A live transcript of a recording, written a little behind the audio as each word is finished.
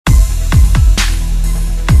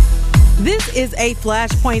This is a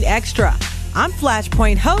Flashpoint Extra. I'm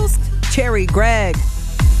Flashpoint host, Cherry Gregg.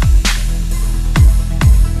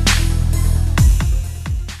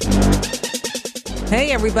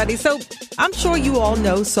 Hey, everybody. So I'm sure you all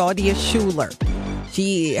know Saudia Shuler.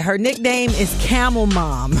 Her nickname is Camel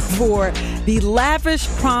Mom for the lavish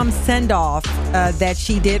prom send-off that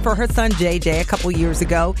she did for her son JJ a couple years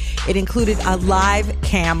ago. It included a live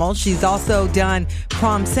camel. She's also done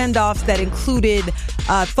prom send-offs that included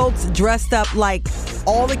folks dressed up like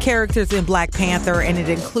all the characters in Black Panther, and it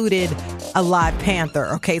included a live panther.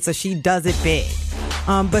 Okay, so she does it big.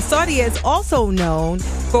 But Saudia is also known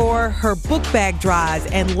for her book bag drives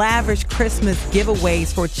and lavish Christmas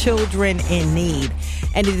giveaways for children in need.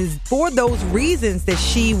 And it is for those reasons that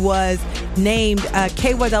she was named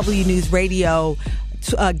KYW News Radio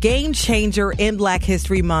a game changer in Black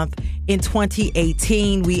History Month in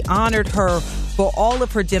 2018. We honored her for all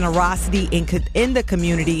of her generosity in the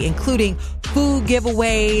community, including food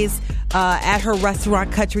giveaways at her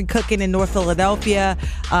restaurant Country Cooking in North Philadelphia,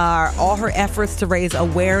 all her efforts to raise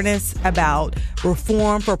awareness about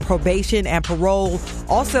reform for probation and parole,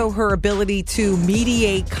 also her ability to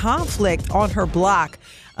mediate conflict on her block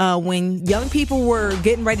when young people were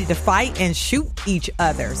getting ready to fight and shoot each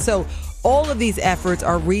other. So all of these efforts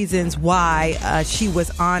are reasons why she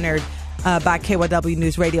was honored by KYW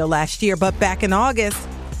News Radio last year. But back in August,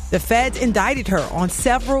 the feds indicted her on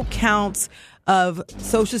several counts of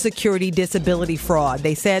Social Security disability fraud.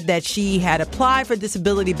 They said that she had applied for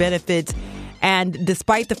disability benefits, and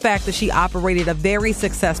despite the fact that she operated a very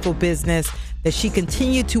successful business, that she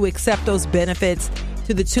continued to accept those benefits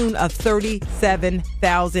to the tune of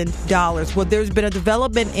 $37,000. Well, there's been a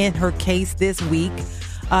development in her case this week.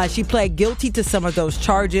 She pled guilty to some of those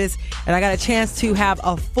charges, and I got a chance to have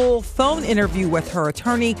a full phone interview with her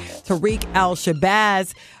attorney, Tariq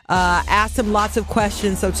El-Shabazz. Asked him lots of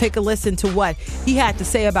questions, so take a listen to what he had to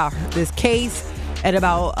say about this case and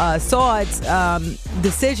about Saud's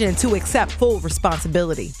decision to accept full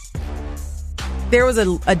responsibility. There was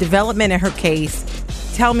a development in her case.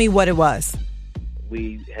 Tell me what it was.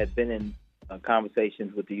 We had been in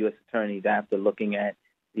conversations with the U.S. attorneys after looking at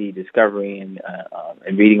the discovery and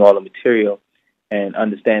reading all the material and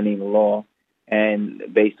understanding the law. And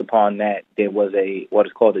based upon that, there was what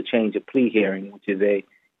is called a change of plea hearing, which is a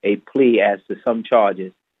plea as to some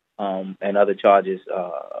charges and other charges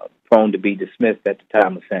prone to be dismissed at the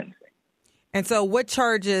time of sentencing. And so what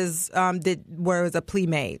charges where was a plea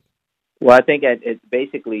made? Well, I think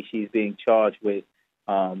basically she's being charged with,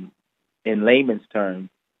 in layman's terms,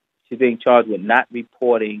 she's being charged with not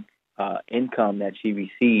reporting income that she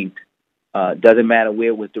received. Doesn't matter where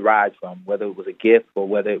it was derived from, whether it was a gift or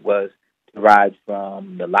whether it was derived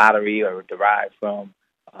from the lottery or derived from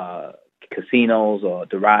casinos or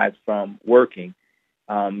derived from working.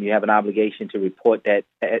 You have an obligation to report that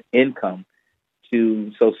income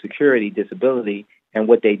to Social Security disability, and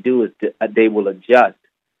what they do is they will adjust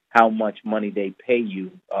how much money they pay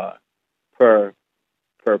you per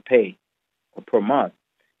pay or per month.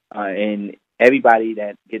 And everybody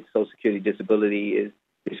that gets Social Security disability is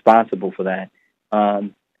responsible for that.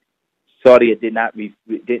 Saudia did not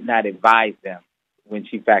advise them when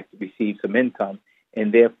she, in fact, received some income,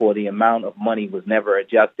 and therefore the amount of money was never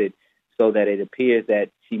adjusted so that it appears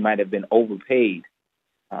that she might have been overpaid.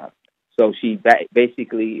 So she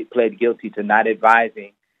basically pled guilty to not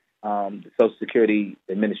advising the Social Security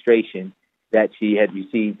Administration that she had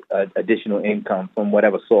received additional income from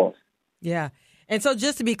whatever source. Yeah. And so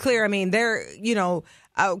just to be clear, I mean,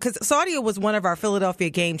 because Saudia was one of our Philadelphia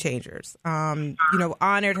game changers,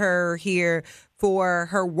 honored her here for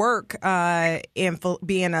her work in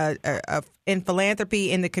being in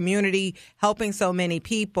philanthropy in the community, helping so many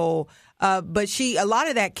people. But a lot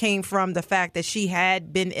of that came from the fact that she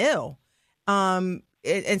had been ill. And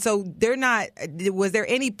so was there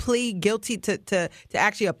any plea guilty to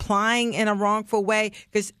actually applying in a wrongful way?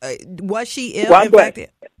 Because was she ill? Well,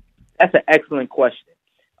 that's an excellent question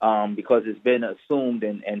because it's been assumed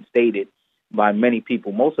and stated by many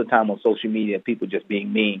people, most of the time on social media, people just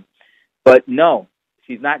being mean. But no,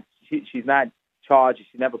 she's not charged.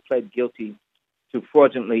 She never pled guilty to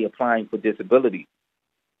fraudulently applying for disability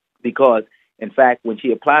because, in fact, when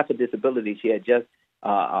she applied for disability, she had just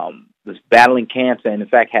was battling cancer and, in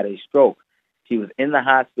fact, had a stroke. She was in the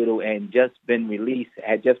hospital and had just been released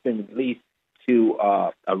to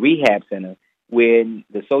a rehab center, when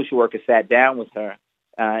the social worker sat down with her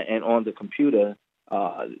and on the computer,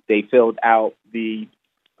 they filled out the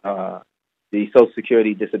Social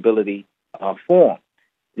Security disability form.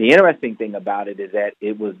 The interesting thing about it is that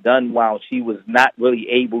it was done while she was not really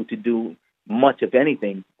able to do much of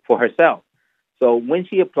anything for herself. So when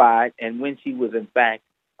she applied and when she was in fact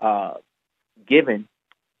given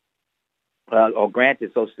or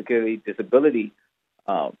granted Social Security disability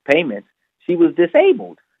payments, she was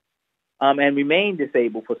disabled and remained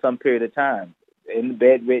disabled for some period of time. In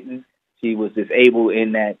bedridden, she was disabled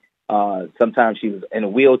in that sometimes she was in a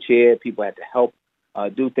wheelchair. People had to help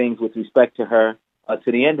do things with respect to her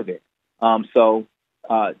to the end of it. So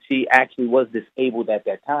she actually was disabled at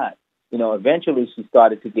that time. Eventually she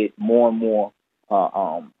started to get more and more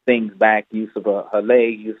things back, use of her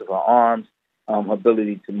legs, use of her arms, her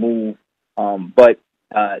ability to move, but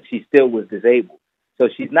she still was disabled. So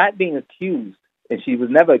she's not being accused, and she was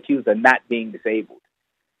never accused of not being disabled.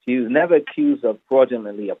 She was never accused of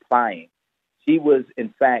fraudulently applying. She was, in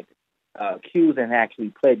fact, accused and actually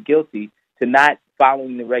pled guilty to not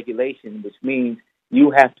following the regulation, which means you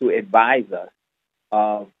have to advise us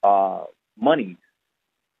of monies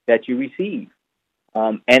that you receive.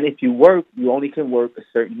 And if you work, you only can work a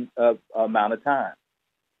certain amount of time.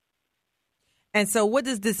 And so what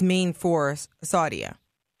does this mean for Saudia?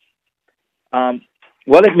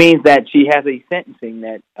 Well, it means that she has a sentencing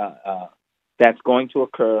that's going to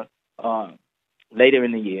occur later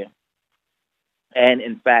in the year. And,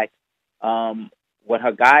 in fact, what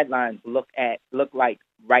her guidelines look like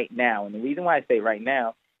right now, and the reason why I say right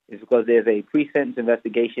now is because there's a pre-sentence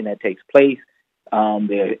investigation that takes place. There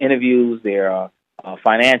are interviews, there are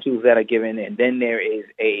financials that are given, and then there is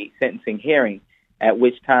a sentencing hearing at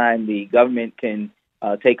which time the government can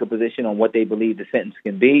take a position on what they believe the sentence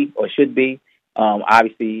can be or should be.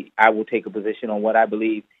 Obviously, I will take a position on what I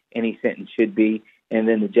believe any sentence should be, and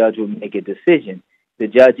then the judge will make a decision. The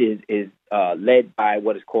judge is led by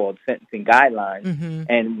what is called sentencing guidelines,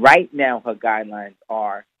 and right now her guidelines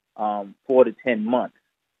are 4 to 10 months,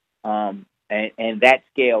 and that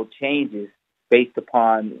scale changes based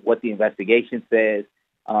upon what the investigation says,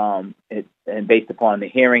 and based upon the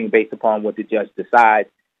hearing, based upon what the judge decides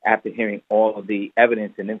after hearing all of the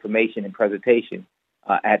evidence and information and presentation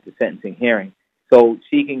at the sentencing hearing. So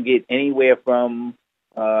she can get anywhere from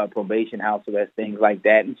probation, house arrest, things like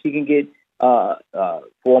that, and she can get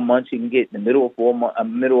 4 months. She can get in the middle of 4 months,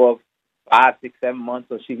 middle of 5, 6, 7 months,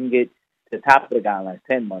 or she can get to the top of the guidelines,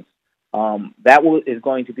 10 months. That is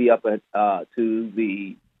going to be up to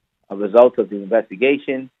the result of the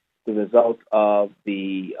investigation, the result of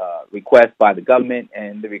the request by the government,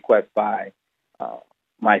 and the request by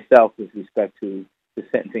myself with respect to the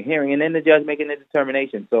sentencing hearing, and then the judge making a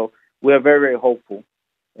determination. So we're very, very hopeful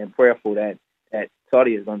and prayerful that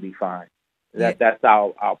Saudi is going to be fine. That's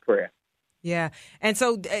our prayer. Yeah. And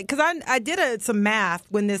so, because I did some math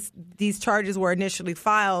when these charges were initially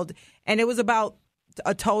filed, and it was about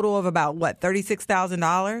a total of about, what,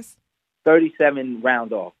 $36,000? 37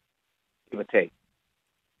 round off, give or take.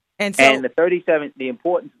 And the 37, the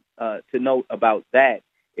importance to note about that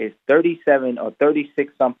is 37 or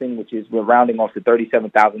 36 something, which is we're rounding off to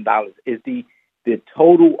 $37,000, is the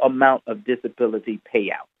total amount of disability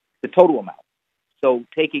payout, the total amount. So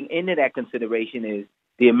taking into that consideration is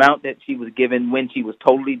the amount that she was given when she was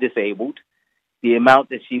totally disabled, the amount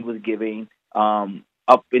that she was giving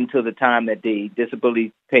up until the time that the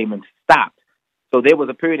disability payments stopped. So there was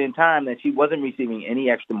a period in time that she wasn't receiving any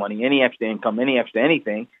extra money, any extra income, any extra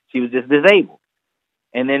anything. She was just disabled.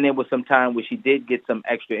 And then there was some time where she did get some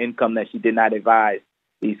extra income that she did not advise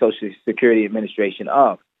the Social Security Administration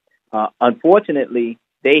of. Unfortunately,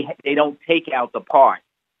 they don't take out the part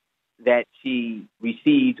that she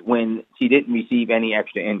received when she didn't receive any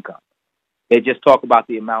extra income. They just talk about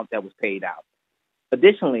the amount that was paid out.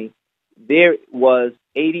 Additionally, there was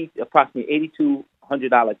approximately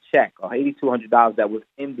 $8,200 check or $8,200 that was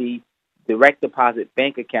in the direct deposit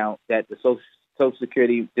bank account that the Social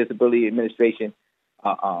Security Disability Administration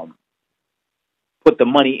put the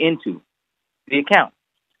money into the account.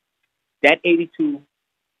 That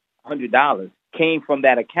 $8,200 came from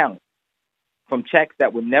that account, from checks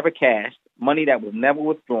that were never cashed, money that was never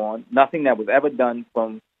withdrawn, nothing that was ever done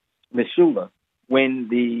from Ms. Schuler when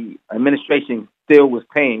the administration still was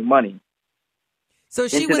paying money. So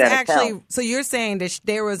she was actually, so you're saying that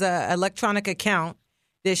there was an electronic account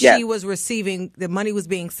that she was receiving, the money was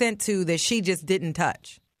being sent to, that she just didn't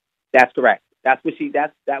touch. That's correct. That was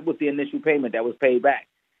the initial payment that was paid back.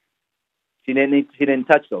 She didn't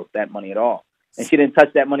touch that money at all. And she didn't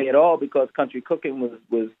touch that money at all because Country Cooking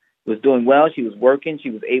was doing well. She was working. She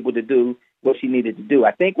was able to do what she needed to do.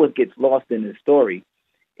 I think what gets lost in this story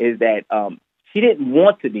is that she didn't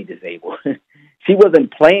want to be disabled. She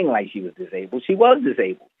wasn't playing like she was disabled. She was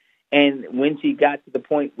disabled. And when she got to the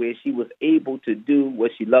point where she was able to do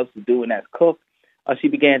what she loves to do, and that's cook, she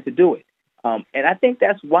began to do it. And I think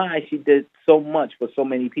that's why she did so much for so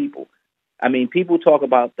many people. I mean, people talk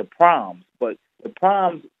about the proms, but the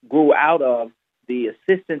proms grew out of the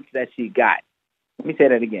assistance that she got. Let me say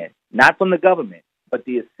that again. Not from the government, but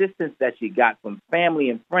the assistance that she got from family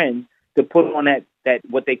and friends to put on that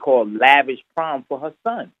what they call lavish prom for her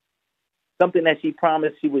son. Something that she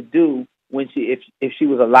promised she would do when if she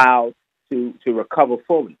was allowed to recover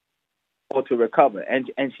fully or to recover.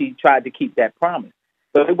 And she tried to keep that promise.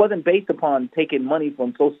 So it wasn't based upon taking money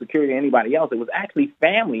from Social Security or anybody else. It was actually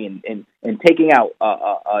family and taking out,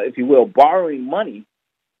 if you will, borrowing money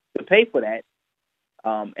to pay for that,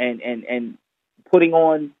 and putting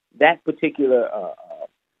on that particular,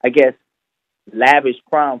 I guess, lavish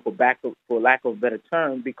prom for lack of a better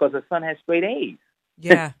term, because her son had straight A's.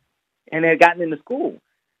 Yeah. And had gotten into school.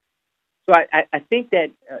 So I think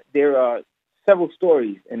that there are several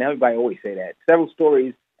stories, and everybody always say that, several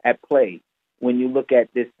stories at play when you look at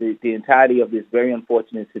this, the entirety of this very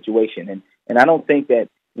unfortunate situation. And I don't think that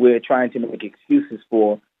we're trying to make excuses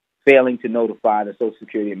for failing to notify the Social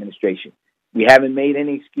Security Administration. We haven't made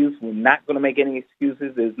any excuse. We're not going to make any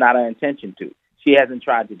excuses. It's not our intention to. She hasn't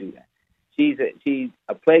tried to do that. She's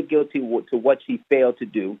pled guilty to what she failed to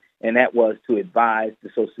do, and that was to advise the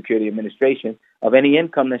Social Security Administration of any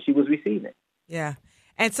income that she was receiving. Yeah.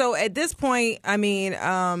 And so at this point, I mean,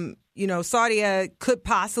 Saudia could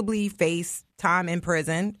possibly face time in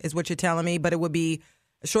prison, is what you're telling me, but it would be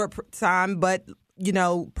a short time. But,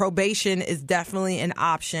 probation is definitely an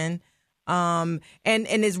option. And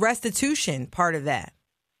is restitution part of that?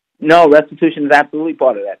 No, restitution is absolutely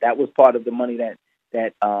part of that. That was part of the money that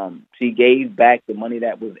she gave back, the money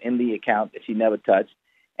that was in the account that she never touched.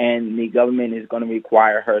 And the government is going to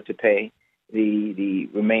require her to pay the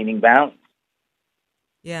remaining balance.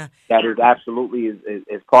 Yeah, that is absolutely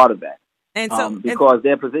is part of that. And so, because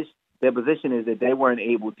their position is that they weren't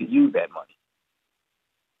able to use that money,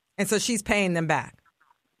 and so she's paying them back.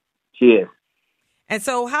 She is. And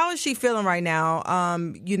so, how is she feeling right now?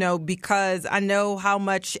 Because I know how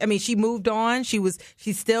much. I mean, she moved on.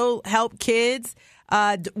 She still helped kids.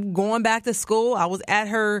 Going back to school, I was at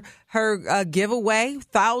her giveaway.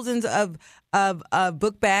 Thousands of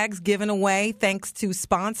book bags given away thanks to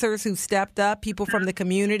sponsors who stepped up, people from the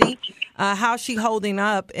community. How's she holding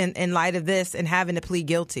up in light of this and having to plead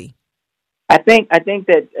guilty? I think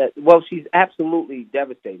that she's absolutely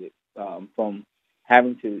devastated from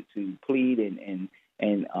having to plead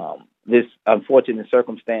and this unfortunate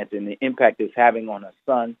circumstance and the impact it's having on her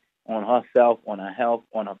son, on herself, on her health,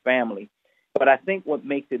 on her family. But I think what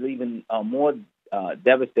makes it even more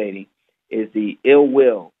devastating is the ill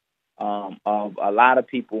will of a lot of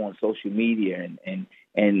people on social media and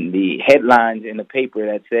the headlines in the paper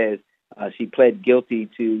that says she pled guilty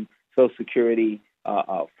to Social Security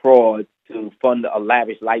fraud to fund a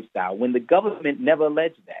lavish lifestyle, when the government never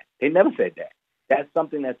alleged that. They never said that. That's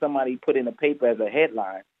something that somebody put in a paper as a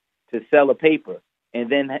headline to sell a paper. And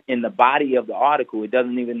then in the body of the article, it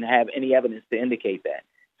doesn't even have any evidence to indicate that.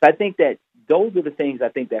 So I think that those are the things I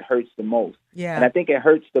think that hurts the most. Yeah. And I think it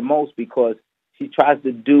hurts the most because she tries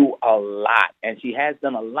to do a lot, and she has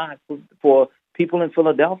done a lot for people in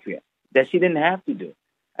Philadelphia that she didn't have to do.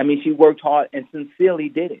 I mean, she worked hard and sincerely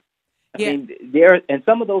did it. I mean, and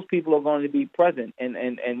some of those people are going to be present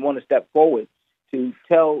and want to step forward to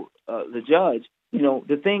tell the judge,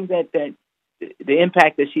 the things that the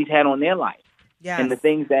impact that she's had on their life, and the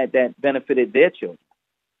things that benefited their children.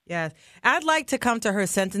 Yes. I'd like to come to her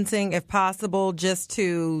sentencing if possible, just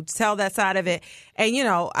to tell that side of it. And,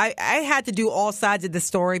 I had to do all sides of the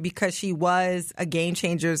story because she was a Game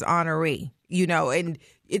Changers honoree, and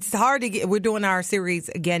it's hard to get. We're doing our series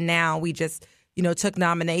again now. We just, took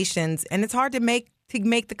nominations, and it's hard to make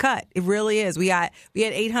the cut. It really is. We had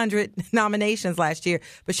 800 nominations last year,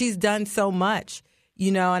 but she's done so much,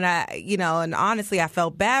 and and honestly, I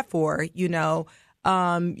felt bad for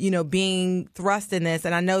her, being thrust in this.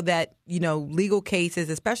 And I know that, legal cases,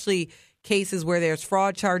 especially cases where there's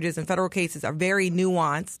fraud charges and federal cases, are very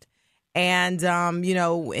nuanced. And,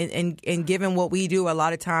 and given what we do, a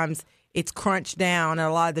lot of times it's crunched down and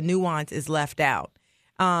a lot of the nuance is left out.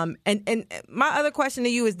 And my other question to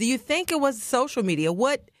you is, do you think it was social media?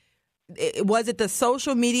 Was it the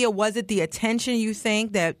social media? Was it the attention you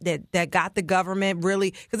think that got the government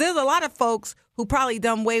really? Because there's a lot of folks who probably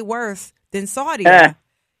done way worse than Saudi.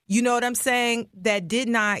 You know what I'm saying? That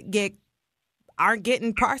aren't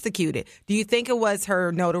getting prosecuted. Do you think it was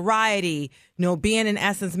her notoriety, being in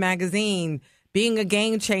Essence magazine, being a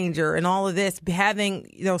game changer and all of this, having,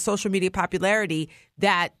 social media popularity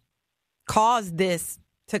that caused this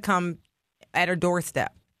to come at her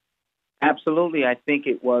doorstep? Absolutely. I think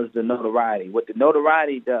it was the notoriety. What the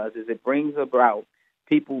notoriety does is it brings about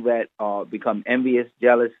people that become envious,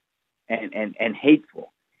 jealous, and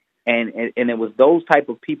hateful. And it was those type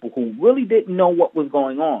of people who really didn't know what was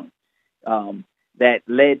going on that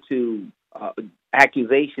led to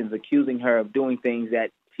accusations accusing her of doing things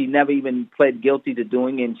that she never even pled guilty to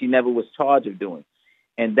doing and she never was charged of doing.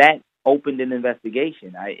 And that opened an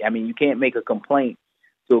investigation. I mean, you can't make a complaint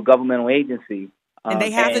to a governmental agency. And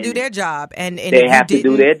they have to do their job. And they have to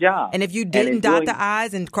do their job. And if you didn't dot the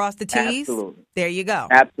I's and cross the T's, there you go.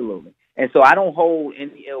 Absolutely. And so I don't hold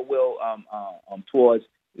any ill will towards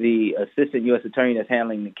the assistant U.S. attorney that's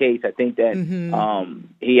handling the case. I think that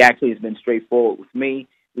he actually has been straightforward with me.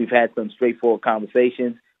 We've had some straightforward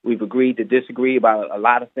conversations. We've agreed to disagree about a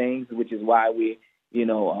lot of things, which is why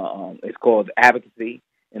it's called advocacy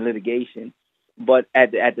and litigation. But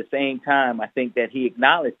at the same time, I think that he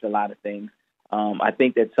acknowledged a lot of things. I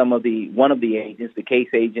think that one of the agents, the case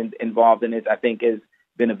agent involved in this, I think has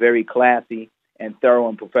been a very classy and thorough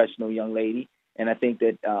and professional young lady. And I think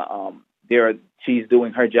that she's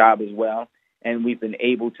doing her job as well. And we've been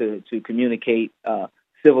able to communicate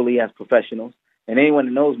civilly as professionals. And anyone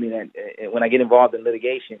that knows me, that when I get involved in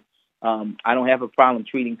litigation, I don't have a problem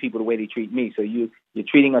treating people the way they treat me. So you're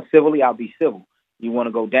treating us civilly, I'll be civil. You want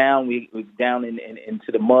to go down, we're down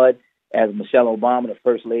into the mud, as Michelle Obama, the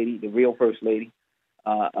first lady, the real first lady,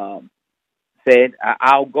 said.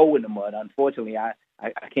 I'll go in the mud. Unfortunately, I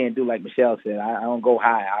can't do like Michelle said. I don't go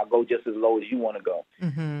high. I'll go just as low as you want to go.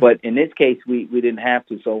 Mm-hmm. But in this case, we didn't have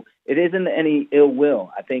to. So it isn't any ill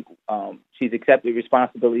will. I think she's accepted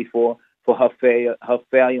responsibility for her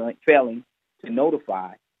failing to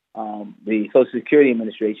notify the Social Security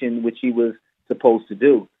Administration, which she was supposed to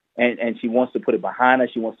do. And she wants to put it behind her.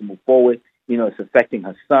 She wants to move forward. You know, it's affecting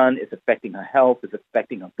her son. It's affecting her health. It's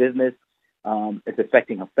affecting her business. It's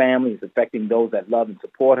affecting her family. It's affecting those that love and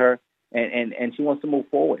support her. And she wants to move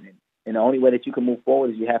forward. And the only way that you can move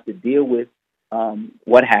forward is you have to deal with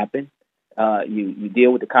what happened. You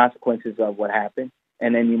deal with the consequences of what happened,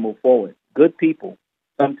 and then you move forward. Good people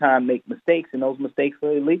sometimes make mistakes, and those mistakes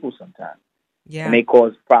are illegal sometimes. Yeah. And they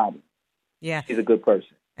cause problems. Yeah. She's a good person.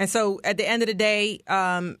 And so at the end of the day,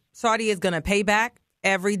 Saudi is going to pay back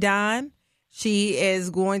every dime. She is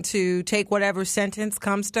going to take whatever sentence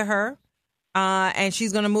comes to her, and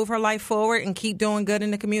she's going to move her life forward and keep doing good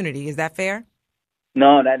in the community. Is that fair?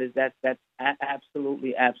 No, that's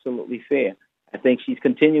absolutely fair. I think she's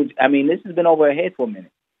continued. I mean, this has been over her head for a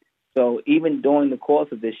minute. So even during the course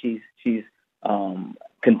of this, she's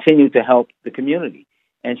continued to help the community,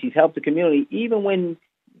 and she's helped the community even when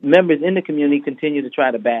members in the community continue to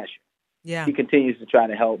try to bash her. Yeah, she continues to try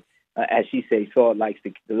to help. As she says, Saul likes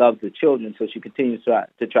to love the children, so she continues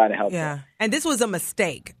to try to help them. And this was a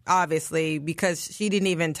mistake, obviously, because she didn't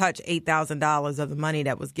even touch $8,000 of the money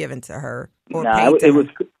that was given to her.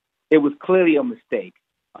 It was clearly a mistake,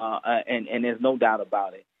 and there's no doubt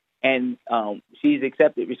about it. And she's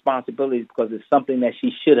accepted responsibility because it's something that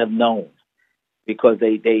she should have known, because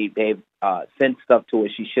they've sent stuff to her.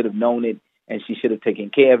 She should have known it, and she should have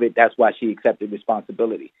taken care of it. That's why she accepted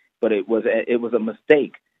responsibility. But it was a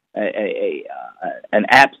mistake. An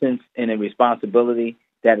absence and a responsibility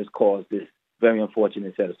that has caused this very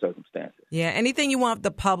unfortunate set of circumstances. Yeah. Anything you want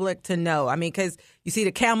the public to know? I mean, because you see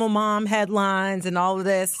the camel mom headlines and all of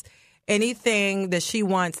this. Anything that she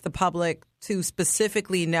wants the public to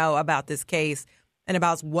specifically know about this case and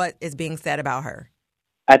about what is being said about her?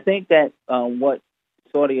 I think that what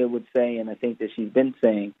Saudia would say, and I think that she's been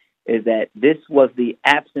saying, is that this was the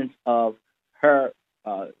absence of her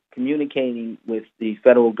communicating with the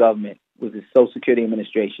federal government, with the Social Security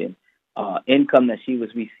Administration, income that she was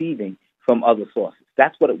receiving from other sources.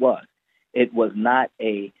 That's what it was. It was not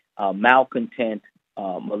a malcontent,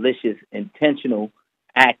 malicious, intentional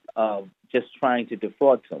act of just trying to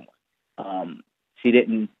defraud someone. She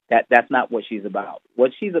didn't. That's not what she's about.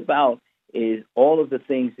 What she's about is all of the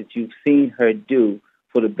things that you've seen her do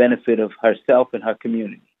for the benefit of herself and her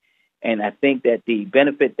community. And I think that the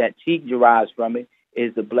benefit that she derives from it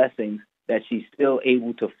is the blessings that she's still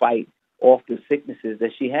able to fight off the sicknesses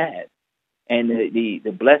that she has. And the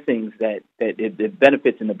blessings that the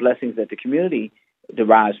benefits and the blessings that the community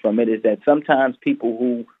derives from it is that sometimes people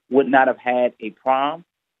who would not have had a prom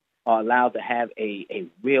are allowed to have a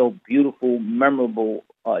real beautiful, memorable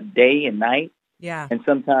day and night. Yeah. And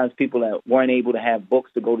sometimes people that weren't able to have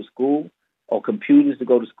books to go to school or computers to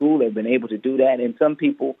go to school, they've been able to do that. And some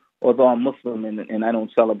people, although I'm Muslim and I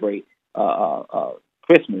don't celebrate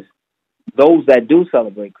Christmas, those that do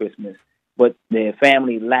celebrate Christmas, but their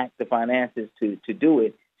family lacked the finances to do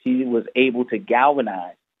it, she was able to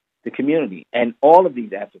galvanize the community. And all of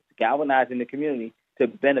these efforts, galvanizing the community to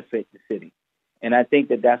benefit the city. And I think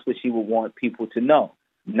that that's what she would want people to know,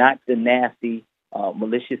 not the nasty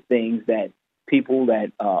malicious things that people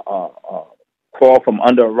that crawl from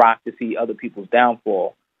under a rock to see other people's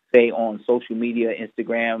downfall, say on social media,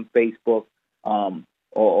 Instagram, Facebook,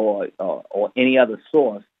 or any other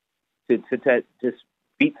source, to just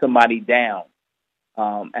beat somebody down,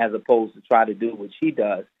 as opposed to try to do what she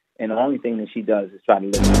does. And the only thing that she does is try to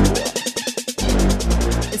live in the world.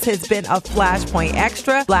 This has been a Flashpoint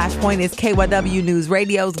Extra. Flashpoint is KYW News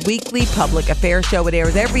Radio's weekly public affairs show. It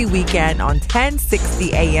airs every weekend on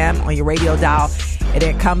 1060 a.m. on your radio dial. And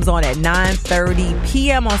it comes on at 9:30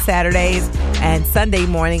 p.m. on Saturdays and Sunday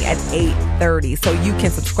morning at 8:30. So you can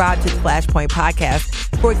subscribe to the Flashpoint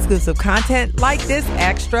podcast for exclusive content like this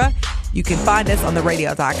extra. You can find us on the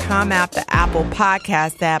radio.com app, the Apple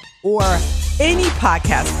Podcast app, or any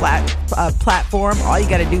podcast platform. All you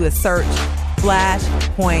got to do is search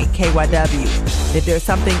Flashpoint KYW. If there's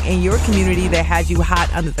something in your community that has you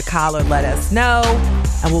hot under the collar, let us know,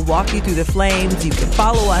 and we'll walk you through the flames. You can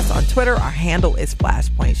follow us on Twitter. Our handle is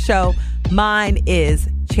Flashpoint Show. Mine is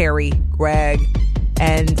Cherry Gregg.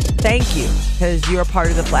 And thank you, because you're a part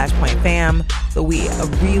of the Flashpoint fam. So we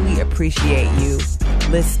really appreciate you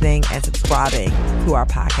listening and subscribing to our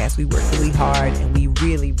podcast. We work really hard, and we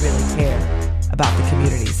really, really care about the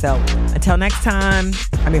community. So until next time,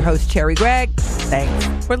 I'm your host, Cherry Gregg.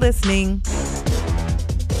 Thanks for listening.